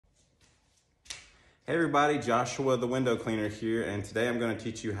Hey everybody, Joshua the window cleaner here, and today I'm going to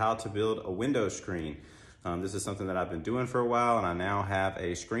teach you how to build a window screen. This is something that I've been doing for a while, and I now have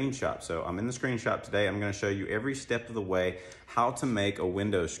a screen shop. So I'm in the screen shop today. I'm going to show you every step of the way how to make a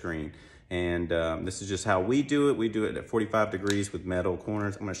window screen. And this is just how we do it. We do it at 45 degrees with metal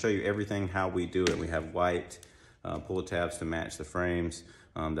corners. I'm going to show you everything how we do it. We have white pull tabs to match the frames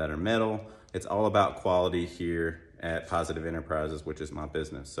that are metal. It's all about quality here at Positive Enterprises, which is my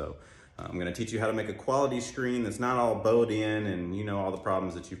business. So I'm going to teach you how to make a quality screen that's not all bowed in and you know all the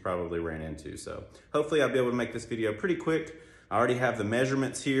problems that you probably ran into. So hopefully I'll be able to make this video pretty quick. I already have the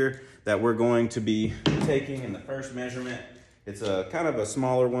measurements here that we're going to be taking. In the first measurement, it's a kind of a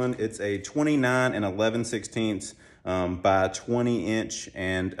smaller one. It's a 29 and 11/16 by 20 inch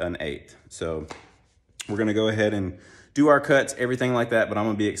and an 1/8. So we're going to go ahead and do our cuts, everything like that, but I'm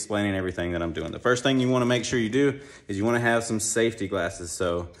going to be explaining everything that I'm doing. The first thing you want to make sure you do is you want to have some safety glasses.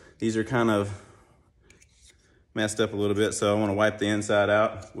 So these are kind of messed up a little bit, so I want to wipe the inside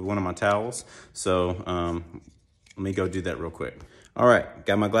out with one of my towels. So let me go do that real quick. All right,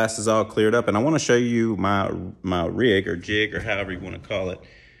 got my glasses all cleared up, and I want to show you my rig or jig or however you want to call it.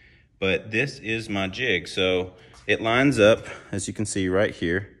 But this is my jig. So it lines up, as you can see right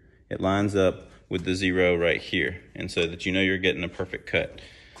here, it lines up with the 0 right here, and so that you know you're getting a perfect cut.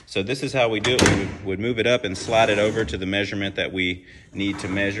 So this is how we do it. We would move it up and slide it over to the measurement that we need to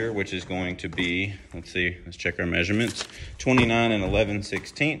measure, which is going to be, let's check our measurements, 29 and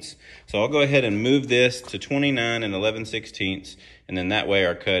 11/16. So I'll go ahead and move this to 29 and 11/16, and then that way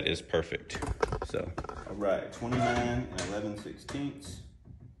our cut is perfect. So, all right, 29 and 11/16.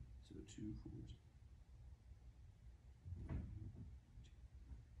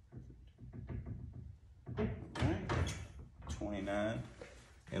 29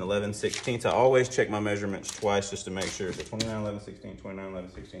 and 11/16. I always check my measurements twice just to make sure. So 29, 11/16, 29,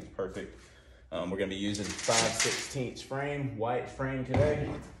 11/16, perfect. We're gonna be using 5/16 frame, white frame today.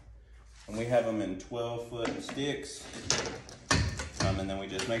 And we have them in 12-foot sticks. And then we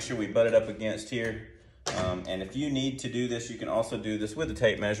just make sure we butt it up against here. And if you need to do this, you can also do this with a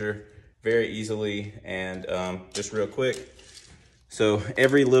tape measure very easily and just real quick. So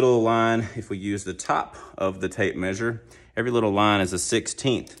every little line, if we use the top of the tape measure, every little line is a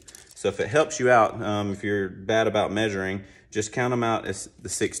 1/16. So if it helps you out, if you're bad about measuring, just count them out as the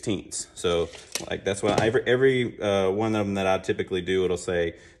 16ths. So like that's what every one of them that I typically do, it'll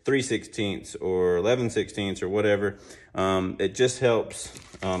say 3/16 or 11/16 or whatever. It just helps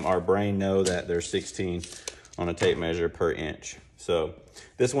our brain know that there's 16 on a tape measure per inch. So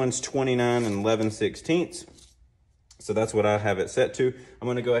this one's 29 and 11/16. So that's what I have it set to. I'm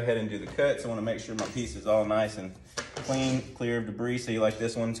gonna go ahead and do the cuts. I wanna make sure my piece is all nice and clean, clear of debris. See, like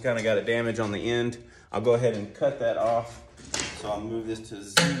this one's kind of got a damage on the end. I'll go ahead and cut that off. So I'll move this to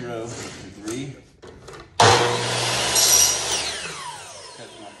 0 degree. Cut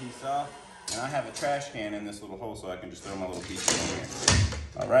my piece off. And I have a trash can in this little hole so I can just throw my little piece in here.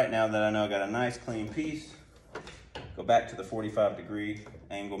 All right, now that I know I got a nice clean piece, go back to the 45 degree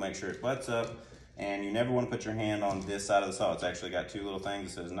angle, make sure it butts up. And you never want to put your hand on this side of the saw. It's actually got two little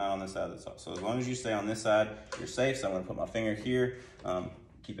things that says not on this side of the saw. So as long as you stay on this side, you're safe. So I'm going to put my finger here,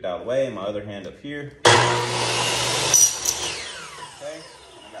 keep it out of the way, and my other hand up here. Okay,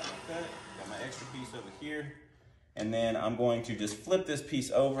 and I got my cut, got my extra piece over here. And then I'm going to just flip this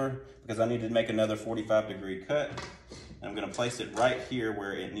piece over because I need to make another 45 degree cut. And I'm going to place it right here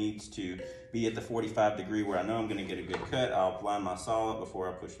where it needs to be at the 45 degree where I know I'm going to get a good cut. I'll line my saw up before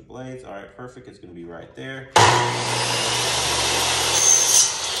I push the blades. All right, perfect. It's going to be right there. Cut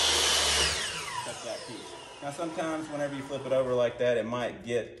that piece. Now sometimes whenever you flip it over like that, it might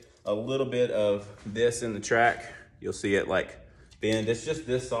get a little bit of this in the track. You'll see it like bend. It's just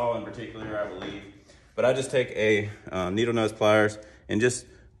this saw in particular, I believe. But I just take a needle nose pliers and just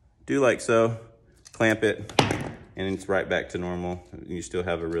do like so, clamp it, and it's right back to normal. You still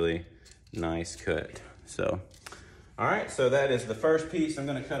have a really nice cut. So, all right, so that is the first piece. I'm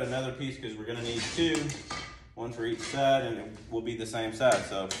gonna cut another piece because we're gonna need two, one for each side, and it will be the same size.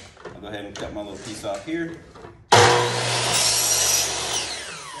 So I'll go ahead and cut my little piece off here. Okay.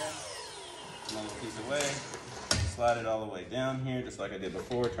 My little piece away. Slide it all the way down here, just like I did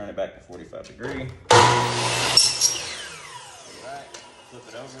before. Turn it back to 45 degree. All right, flip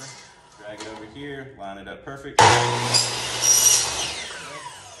it over, drag it over here, line it up perfect. That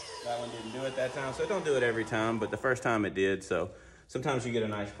one didn't do it that time, so don't do it every time, but the first time it did, so sometimes you get a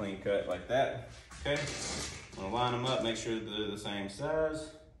nice clean cut like that. Okay, I'm gonna line them up, make sure they're the same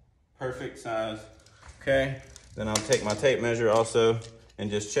size, perfect size. Okay, then I'll take my tape measure also and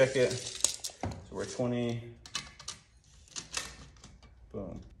just check it. So we're 20,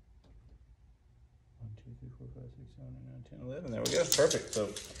 boom. 6, 7, 8, 9, 10, 11. There we go, perfect. So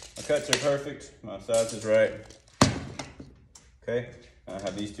my cuts are perfect, my size is right. Okay, I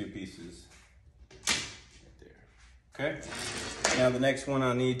have these two pieces right there. Okay, now the next one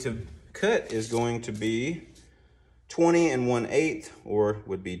I need to cut is going to be 20 1/8, or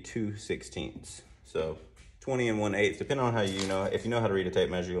would be 2/16. So 20 1/8, depending on how you know. If you know how to read a tape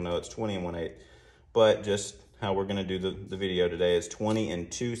measure, you'll know it's 20 1/8. But just how we're gonna do the video today is 20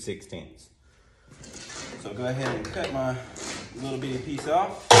 2/16. So go ahead and cut my little bitty piece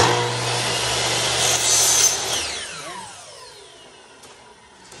off.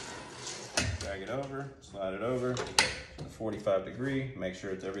 Okay. Drag it over, slide it over to the 45 degree. Make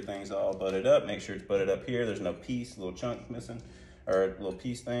sure everything's all butted up. Make sure it's butted up here. There's no piece, little chunk missing, or a little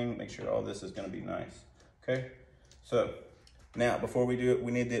piece thing. Make sure all this is gonna be nice. Okay, so now before we do it,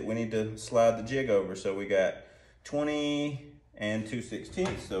 we need to slide the jig over. So we got 20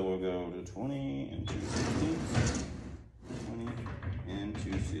 2/16. So we'll go to 20 2/16. 20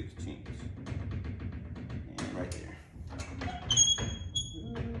 2/16. And right there. A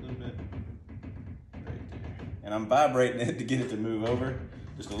little bit. Right there. And I'm vibrating it to get it to move over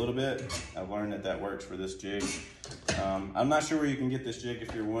just a little bit. I've learned that works for this jig. I'm not sure where you can get this jig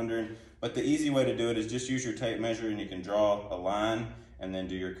if you're wondering, but the easy way to do it is just use your tape measure and you can draw a line and then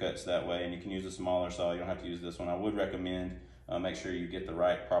do your cuts that way. And you can use a smaller saw. You don't have to use this one. I would recommend make sure you get the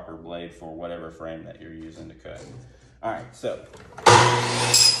right proper blade for whatever frame that you're using to cut. All right, so first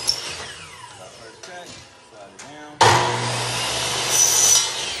cut, slide it down.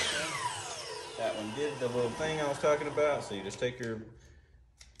 Okay. That one did the little thing I was talking about. So you just take your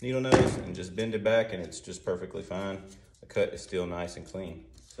needle nose and just bend it back, and it's just perfectly fine. The cut is still nice and clean.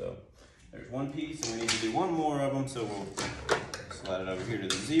 So there's one piece, and we need to do one more of them. So we'll slide it over here to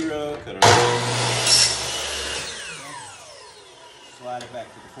the 0, cut it over. Slide it back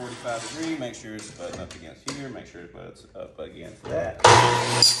to the 45 degree. Make sure it's buttoned up against here. Make sure it butts up against that.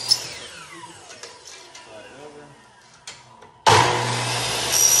 Slide it over.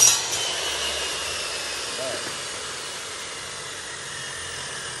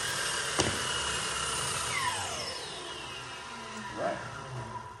 Right.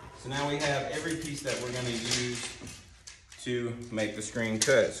 So now we have every piece that we're going to use to make the screen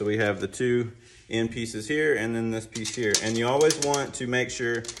cut. So we have the two end pieces here and then this piece here. And you always want to make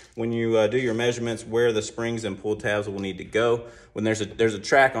sure when you do your measurements where the springs and pull tabs will need to go. When there's a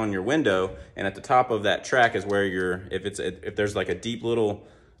track on your window, and at the top of that track is where if there's like a deep little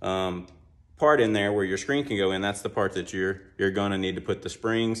part in there where your screen can go in, that's the part that you're gonna need to put the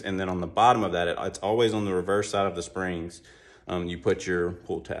springs. And then on the bottom of that, it's always on the reverse side of the springs, you put your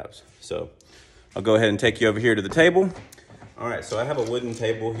pull tabs. So I'll go ahead and take you over here to the table. All right, so I have a wooden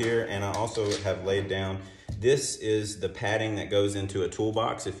table here, and I also have laid down, this is the padding that goes into a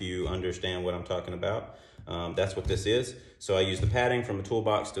toolbox, if you understand what I'm talking about. That's what this is. So I use the padding from a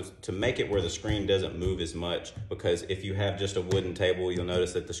toolbox to make it where the screen doesn't move as much, because if you have just a wooden table, you'll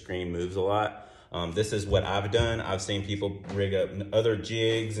notice that the screen moves a lot. This is what I've done. I've seen people rig up other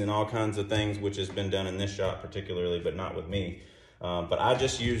jigs and all kinds of things, which has been done in this shop particularly, but not with me. But I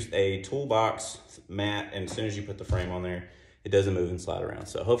just used a toolbox mat, and as soon as you put the frame on there, it doesn't move and slide around.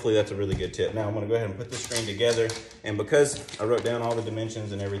 So hopefully that's a really good tip. Now I'm gonna go ahead and put this screen together. And because I wrote down all the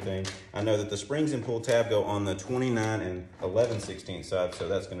dimensions and everything, I know that the springs and pull tab go on the 29 11/16 side. So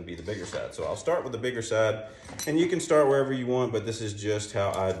that's gonna be the bigger side. So I'll start with the bigger side, and you can start wherever you want, but this is just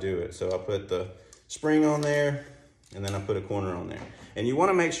how I do it. So I put the spring on there, and then I put a corner on there. And you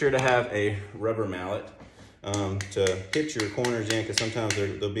wanna make sure to have a rubber mallet to hit your corners in, because sometimes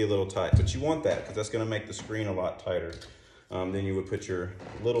they'll be a little tight, but you want that because that's gonna make the screen a lot tighter. Then you would put your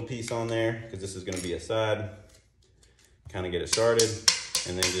little piece on there, because this is going to be a side. Kind of get it started,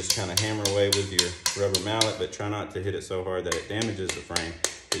 and then just kind of hammer away with your rubber mallet, but try not to hit it so hard that it damages the frame,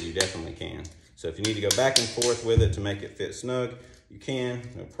 because you definitely can. So if you need to go back and forth with it to make it fit snug, you can,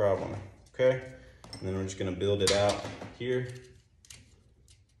 no problem. Okay, and then we're just going to build it out here.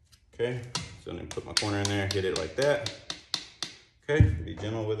 Okay, so I'm going to put my corner in there, hit it like that. Okay, be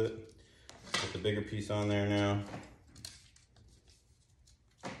gentle with it. Put the bigger piece on there now.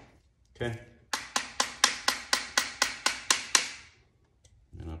 Okay.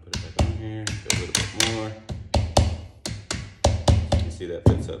 And I'll put it back on here, go a little bit more. You can see that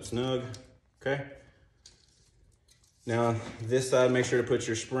fits up snug. Okay. Now this side, make sure to put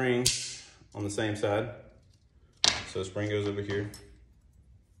your spring on the same side. So the spring goes over here.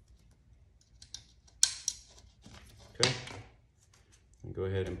 Okay. And go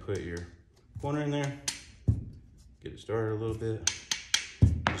ahead and put your corner in there. Get it started a little bit.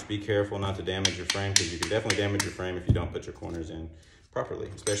 Just be careful not to damage your frame, because you can definitely damage your frame if you don't put your corners in properly,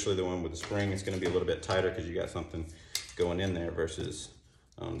 especially the one with the spring. It's gonna be a little bit tighter because you got something going in there versus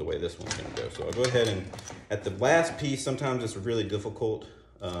the way this one's gonna go. So I'll go ahead and, at the last piece, sometimes it's really difficult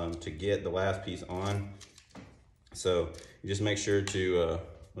to get the last piece on. So you just make sure to,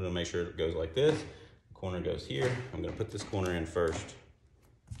 I'm gonna make sure it goes like this. The corner goes here. I'm gonna put this corner in first.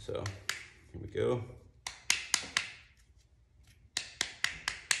 So here we go.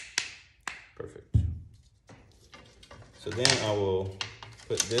 Perfect. So then I will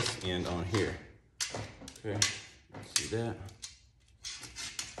put this end on here. Okay, let's see that.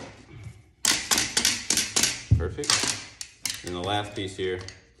 Perfect. And the last piece here,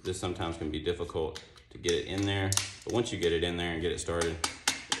 this sometimes can be difficult to get it in there, but once you get it in there and get it started,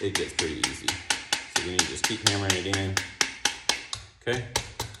 it gets pretty easy. So you need to just keep hammering it in. Okay,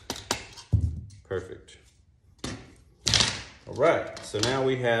 perfect. All right, so now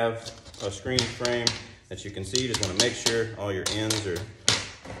we have a screen frame that you can see. You just want to make sure all your ends are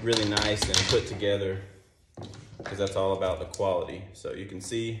really nice and put together, because that's all about the quality. So you can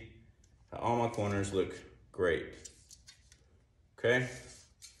see how all my corners look great. Okay,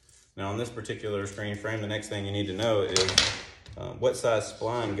 now on this particular screen frame, the next thing you need to know is what size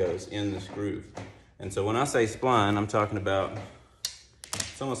spline goes in this groove. And so when I say spline, I'm talking about,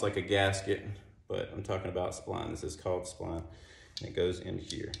 it's almost like a gasket, but I'm talking about spline. This is called spline, and it goes in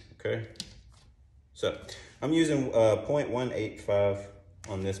here, okay? So I'm using 0.185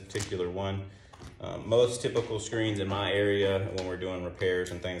 on this particular one. Most typical screens in my area, when we're doing repairs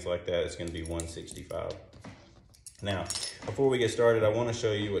and things like that, it's gonna be 165. Now, before we get started, I wanna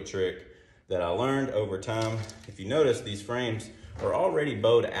show you a trick that I learned over time. If you notice, these frames are already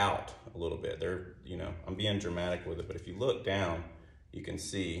bowed out a little bit. They're, you know, I'm being dramatic with it, but if you look down, you can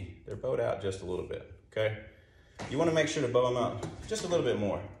see they're bowed out just a little bit, okay? You wanna make sure to bow them out just a little bit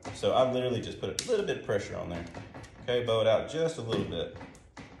more. So I literally just put a little bit of pressure on there. Okay, bow it out just a little bit.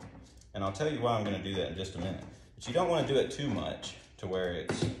 And I'll tell you why I'm gonna do that in just a minute. But you don't wanna do it too much to where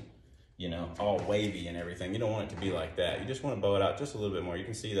it's, you know, all wavy and everything. You don't want it to be like that. You just wanna bow it out just a little bit more. You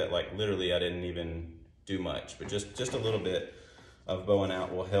can see that, like, literally I didn't even do much, but just a little bit of bowing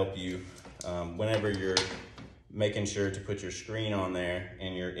out will help you whenever you're making sure to put your screen on there,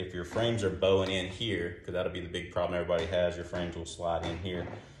 and if your frames are bowing in here, because that'll be the big problem everybody has, your frames will slide in here.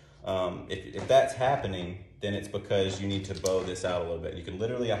 If that's happening, then it's because you need to bow this out a little bit. You can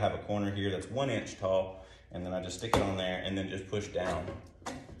literally, I have a corner here that's 1 inch tall, and then I just stick it on there and then just push down,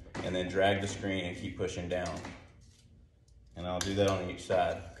 and then drag the screen and keep pushing down. And I'll do that on each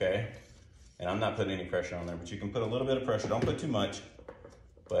side, okay? And I'm not putting any pressure on there, but you can put a little bit of pressure. Don't put too much,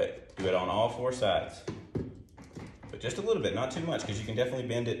 but do it on all 4 sides. But just a little bit, not too much, because you can definitely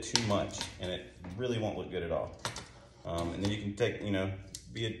bend it too much and it really won't look good at all. And then you can take, you know,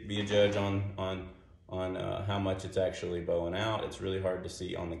 be a judge on how much it's actually bowing out. It's really hard to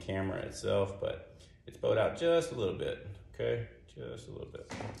see on the camera itself, but it's bowed out just a little bit, okay? Just a little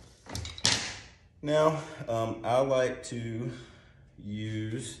bit. Now, I like to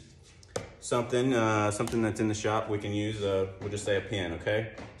use something that's in the shop. We can use, we'll just say a pin,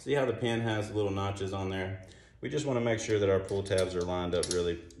 okay? See how the pin has little notches on there? We just want to make sure that our pull tabs are lined up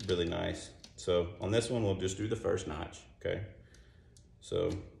really, really nice. So on this one, we'll just do the first notch, okay? So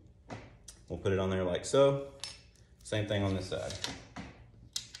we'll put it on there like so. Same thing on this side,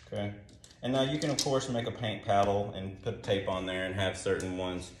 okay? And now you can, of course, make a paint paddle and put tape on there and have certain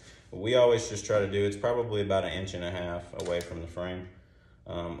ones. But we always just try to do, it's probably about 1.5 inches away from the frame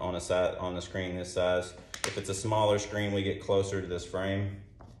on a screen this size. If it's a smaller screen, we get closer to this frame.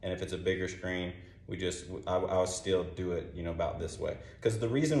 And if it's a bigger screen, I'll still do it, you know, about this way. Because the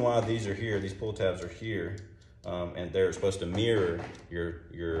reason why these are here, these pull tabs are here, and they're supposed to mirror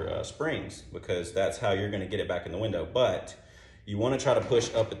your springs, because that's how you're gonna get it back in the window. But you wanna try to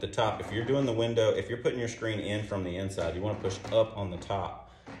push up at the top. If you're doing the window, if you're putting your screen in from the inside, you wanna push up on the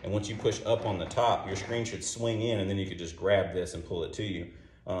top. And once you push up on the top, your screen should swing in, and then you could just grab this and pull it to you.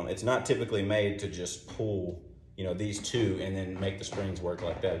 It's not typically made to just pull, you know, these two and then make the springs work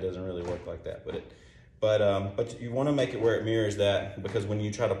like that. It doesn't really work like that. But you want to make it where it mirrors that, because when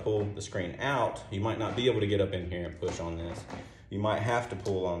you try to pull the screen out, you might not be able to get up in here and push on this. You might have to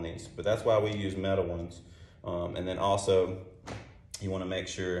pull on these, but that's why we use metal ones. And then also, you want to make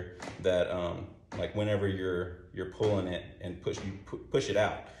sure that like whenever you're pulling it and push it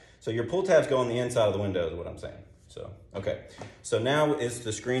out. So your pull tabs go on the inside of the window is what I'm saying. So, okay. So now is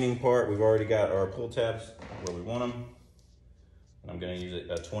the screening part. We've already got our pull tabs where we want them. And I'm going to use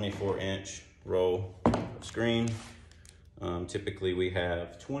a 24-inch roll of screen. Typically we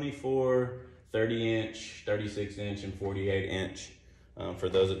have 24, 30-inch, 36-inch, and 48-inch. For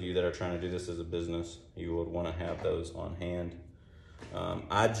those of you that are trying to do this as a business, you would want to have those on hand.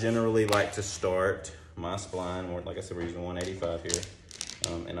 I generally like to start my spline, or like I said, we're using 185 here.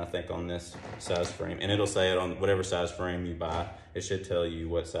 And I think on this size frame, and it'll say it on whatever size frame you buy, it should tell you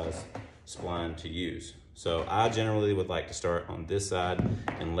what size spline to use. So I generally would like to start on this side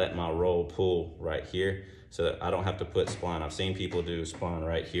and let my roll pull right here so that I don't have to put spline. I've seen people do spline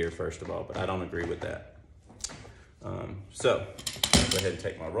right here first of all, but I don't agree with that. So go ahead and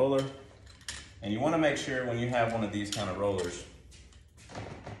take my roller. And you want to make sure when you have one of these kind of rollers,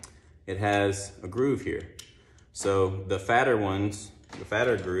 it has a groove here. So the fatter ones, the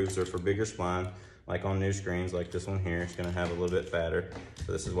fatter grooves are for bigger spline, like on new screens, like this one here. It's gonna have a little bit fatter.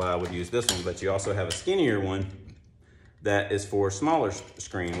 So this is why I would use this one, but you also have a skinnier one that is for smaller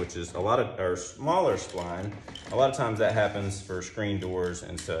screen, which is or smaller spline. A lot of times that happens for screen doors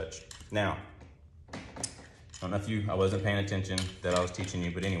and such. Now, I don't know if I wasn't paying attention that I was teaching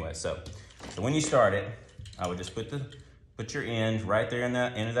you, but anyway, so when you start it, I would just put your end right there in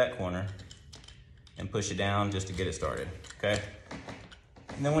that end of that corner and push it down just to get it started, okay?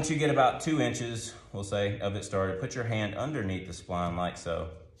 And then once you get about 2 inches, we'll say, of it started, put your hand underneath the spline like so,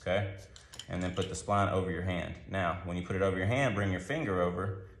 okay? And then put the spline over your hand. Now, when you put it over your hand, bring your finger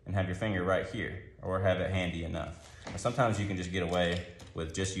over and have your finger right here, or have it handy enough. Now, sometimes you can just get away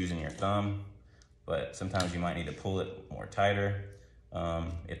with just using your thumb, but sometimes you might need to pull it more tighter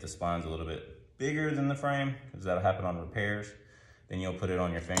if the spline's a little bit bigger than the frame, because that'll happen on repairs. Then you'll put it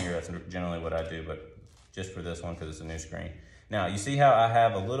on your finger. That's generally what I do, but just for this one, because it's a new screen. Now, you see how I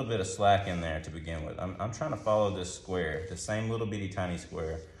have a little bit of slack in there to begin with. I'm trying to follow this square, the same little bitty tiny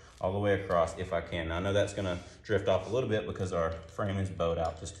square, all the way across if I can. Now, I know that's gonna drift off a little bit because our frame is bowed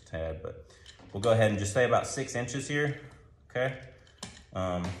out just a tad, but we'll go ahead and just say about 6 inches here, okay?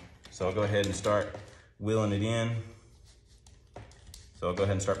 So I'll go ahead and start wheeling it in. So I'll go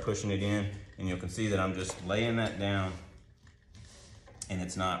ahead and start pushing it in, and you can see that I'm just laying that down, and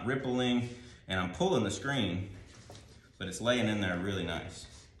it's not rippling, and I'm pulling the screen, but it's laying in there really nice.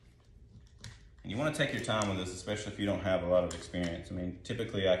 And you want to take your time with this, especially if you don't have a lot of experience. I mean,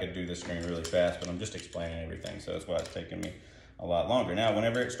 typically I could do this screen really fast, but I'm just explaining everything, so that's why it's taking me a lot longer. Now,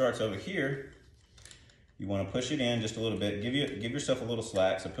 whenever it starts over here, you want to push it in just a little bit. Give yourself a little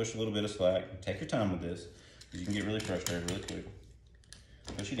slack, so push a little bit of slack. Take your time with this, because you can get really frustrated really quick.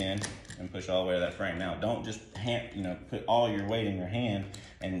 Push it in and push all the way to that frame. Now, don't just put all your weight in your hand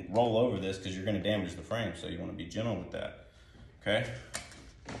and roll over this, because you're going to damage the frame. So you want to be gentle with that. Okay.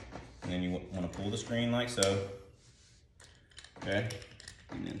 And then you want to pull the screen like so. Okay.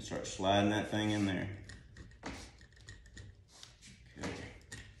 And then start sliding that thing in there. Okay.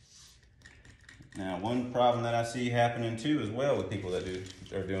 Now, one problem that I see happening too as well with people that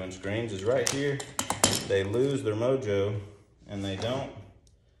are doing screens is right here. They lose their mojo and they don't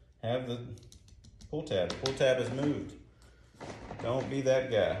have the pull tab. The pull tab is moved. Don't be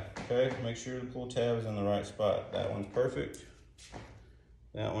that guy, okay? Make sure the pull tab is in the right spot. That one's perfect.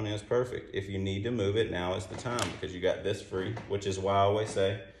 That one is perfect. If you need to move it, now is the time, because you got this free, which is why I always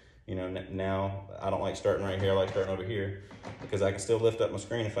say, now I don't like starting right here, I like starting over here, because I can still lift up my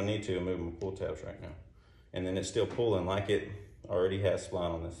screen if I need to and move my pull tabs right now. And then it's still pulling like it already has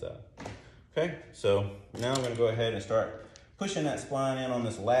spline on this side. Okay, so now I'm gonna go ahead and start pushing that spline in on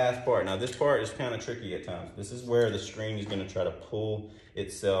this last part. Now this part is kind of tricky at times. This is where the screen is gonna try to pull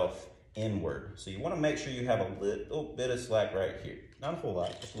itself inward. So you wanna make sure you have a little bit of slack right here. Not a whole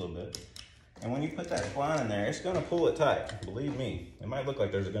lot, just a little bit. And when you put that spline in there, it's gonna pull it tight, believe me. It might look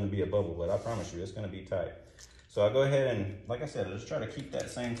like there's gonna be a bubble, but I promise you it's gonna be tight. So I'll go ahead and, like I said, I'll just try to keep that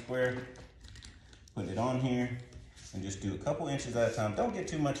same square, put it on here, and just do a couple inches at a time. Don't get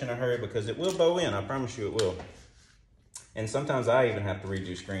too much in a hurry, because it will bow in, I promise you it will. And sometimes I even have to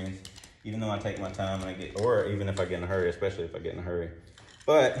redo screens, even though I take my time and or even if I get in a hurry, especially if I get in a hurry.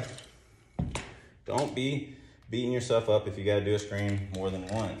 But don't be beating yourself up if you gotta do a screen more than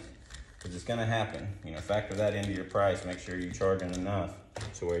once, because it's gonna happen. Factor that into your price. Make sure you're charging enough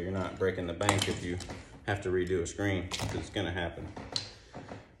to where you're not breaking the bank if you have to redo a screen, because it's gonna happen.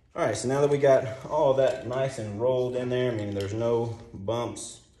 All right, so now that we got all that nice and rolled in there, I mean, there's no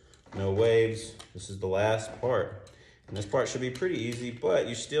bumps, no waves. This is the last part. And this part should be pretty easy, but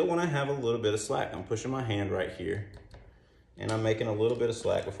you still want to have a little bit of slack. I'm pushing my hand right here, and I'm making a little bit of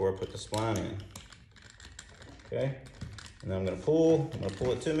slack before I put the spline in. Okay, and then I'm gonna pull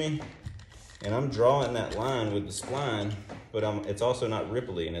it to me, and I'm drawing that line with the spline, but it's also not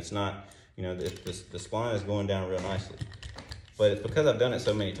ripply, and it's not, the spline is going down real nicely. But it's because I've done it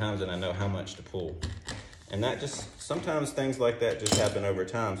so many times that I know how much to pull. And sometimes things like that just happen over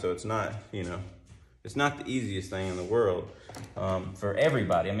time, so it's not, it's not the easiest thing in the world for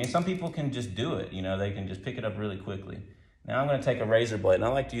everybody. I mean, some people can just do it, they can just pick it up really quickly. Now I'm gonna take a razor blade, and I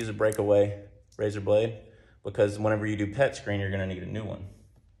like to use a breakaway razor blade because whenever you do pet screen, you're gonna need a new one.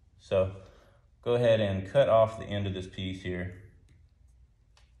 So go ahead and cut off the end of this piece here.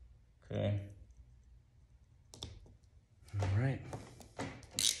 Okay. All right.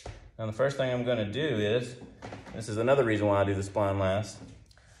 Now the first thing I'm gonna do is, this is another reason why I do the spline last.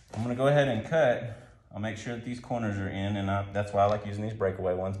 I'm gonna go ahead and cut. I'll make sure that these corners are in, and that's why I like using these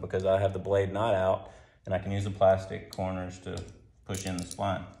breakaway ones, because I have the blade not out, and I can use the plastic corners to push in the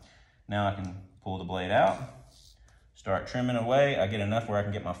spline. Now I can pull the blade out, start trimming away. I get enough where I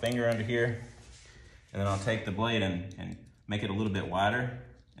can get my finger under here, and then I'll take the blade and make it a little bit wider,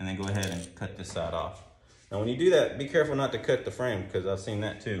 and then go ahead and cut this side off. Now when you do that, be careful not to cut the frame, because I've seen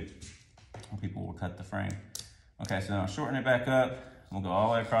that too. People will cut the frame. Okay, so now shorten it back up. We'll go all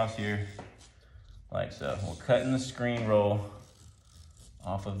the way across here, like so. We're cutting the screen roll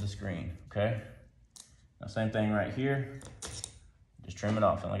off of the screen, okay? Now same thing right here. Just trim it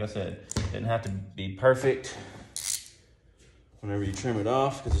off. And like I said, it didn't have to be perfect whenever you trim it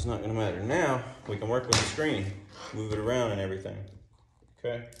off, because it's not gonna matter. Now, we can work with the screen, move it around and everything,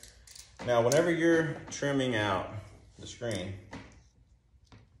 okay? Now, whenever you're trimming out the screen,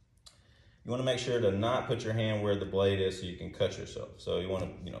 you wanna make sure to not put your hand where the blade is so you can cut yourself. So you wanna,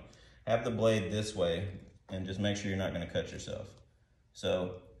 have the blade this way and just make sure you're not gonna cut yourself.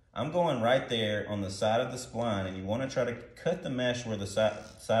 So I'm going right there on the side of the spline, and you wanna try to cut the mesh where the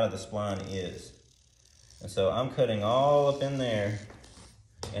side of the spline is. And so I'm cutting all up in there,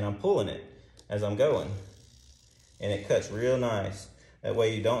 and I'm pulling it as I'm going. And it cuts real nice. That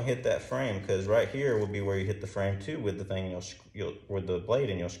way you don't hit that frame, because right here will be where you hit the frame too with the thing, with the blade,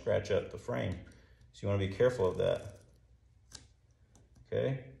 and you'll scratch up the frame. So you want to be careful of that.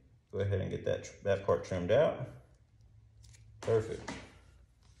 Okay, go ahead and get that part trimmed out. Perfect.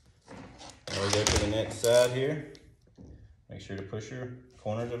 Now we go to the next side here. Make sure to push your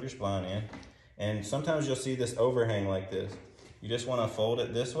corners of your spline in. And sometimes you'll see this overhang like this. You just want to fold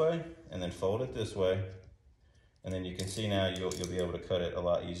it this way, and then fold it this way. And then you can see now you'll be able to cut it a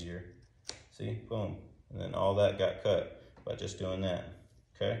lot easier. See, boom. And then all that got cut by just doing that,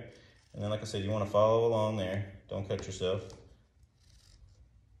 okay? And then like I said, you wanna follow along there. Don't cut yourself.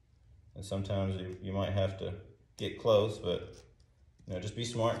 And sometimes you might have to get close, but just be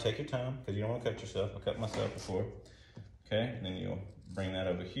smart, take your time, because you don't wanna cut yourself. I cut myself before, okay? And then you'll bring that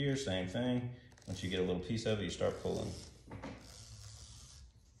over here, same thing. Once you get a little piece of it, you start pulling,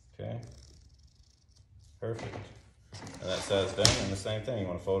 okay? Perfect. And that side's done, and the same thing. You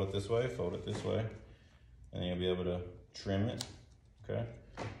want to fold it this way, and then you'll be able to trim it, okay?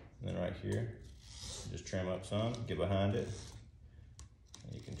 And then right here, just trim up some, get behind it.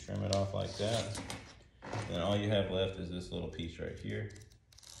 And you can trim it off like that. And then all you have left is this little piece right here.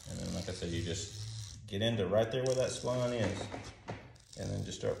 And then, like I said, you just get into right there where that spline is, and then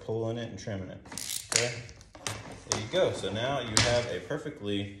just start pulling it and trimming it, okay? There you go. So now you have a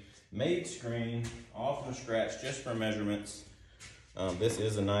perfectly made screen, all from scratch, just for measurements. This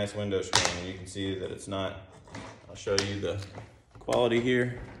is a nice window screen, and you can see that it's not. I'll show you the quality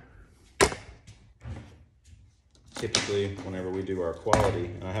here. Typically, whenever we do our quality,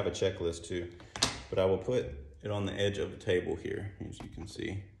 and I have a checklist too, but I will put it on the edge of the table here, as you can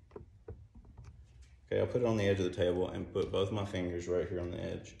see. Okay, I'll put it on the edge of the table and put both my fingers right here on the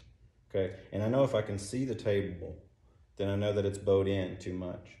edge. Okay, and I know if I can see the table, then I know that it's bowed in too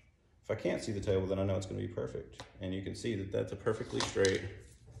much. If I can't see the table, then I know it's going to be perfect. And you can see that that's a perfectly straight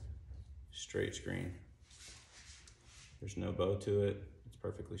screen. There's no bow to it. It's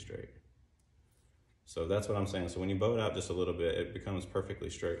perfectly straight. So that's what I'm saying. So when you bow it out just a little bit, it becomes perfectly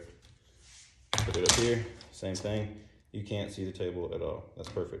straight. Put it up here, same thing. You can't see the table at all. That's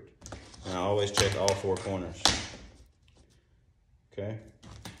perfect. And I always check all 4 corners. Okay?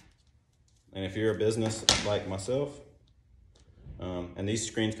 And if you're a business like myself, and these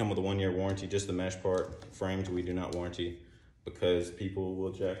screens come with a 1-year warranty, just the mesh part. Frames we do not warranty, because people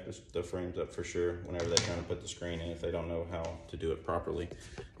will jack the frames up for sure whenever they're trying to put the screen in if they don't know how to do it properly.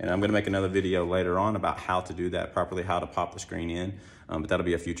 And I'm gonna make another video later on about how to do that properly, how to pop the screen in, but that'll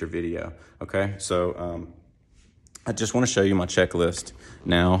be a future video, okay? So I just wanna show you my checklist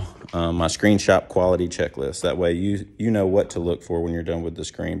now, my screen shop quality checklist. That way you know what to look for when you're done with the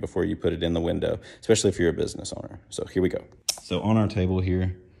screen before you put it in the window, especially if you're a business owner. So here we go. So on our table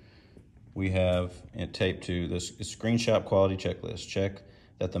here, we have it taped to this screen shop quality checklist. Check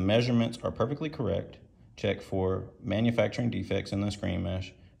that the measurements are perfectly correct. Check for manufacturing defects in the screen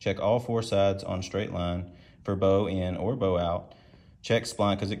mesh. Check all 4 sides on straight line for bow in or bow out. Check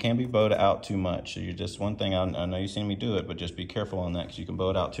spline, because it can be bowed out too much. So you just, one thing, I know you've seen me do it, but just be careful on that, because you can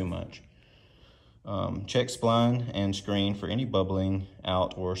bow it out too much. Check spline and screen for any bubbling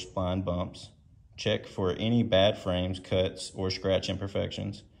out or spline bumps. Check for any bad frames, cuts, or scratch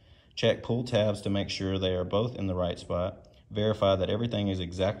imperfections. Check pull tabs to make sure they are both in the right spot. Verify that everything is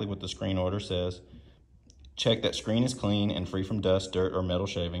exactly what the screen order says. Check that screen is clean and free from dust, dirt, or metal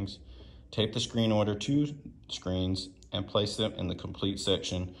shavings. Tape the screen order to screens and place them in the complete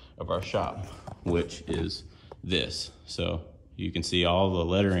section of our shop, which is this. So you can see all the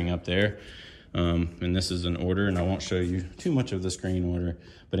lettering up there. And this is an order, and I won't show you too much of the screen order.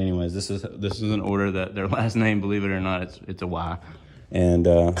 But anyways, this is an order that their last name, believe it or not, it's a Y. And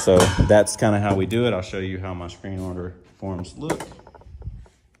so that's kind of how we do it. I'll show you how my screen order forms look.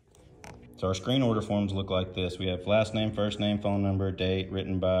 So our screen order forms look like this. We have last name, first name, phone number, date,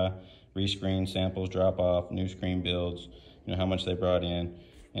 written by, rescreen, samples, drop off, new screen builds, you know, how much they brought in.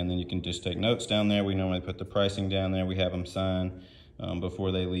 And then you can just take notes down there. We normally put the pricing down there. We have them sign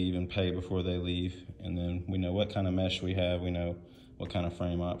before they leave and pay before they leave. And then we know what kind of mesh we have. We know what kind of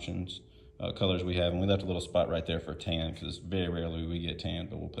frame options, colors we have. And we left a little spot right there for tan, because very rarely we get tan,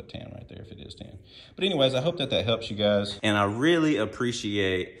 but we'll put tan right there if it is tan. But anyways, I hope that helps you guys. And I really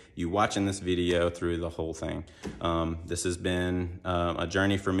appreciate you watching this video through the whole thing. This has been a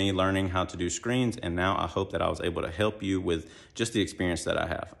journey for me learning how to do screens, and now I hope that I was able to help you with just the experience that I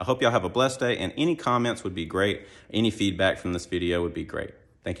have. I hope y'all have a blessed day, and any comments would be great. Any feedback from this video would be great.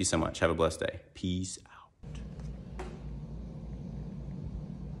 Thank you so much. Have a blessed day. Peace out.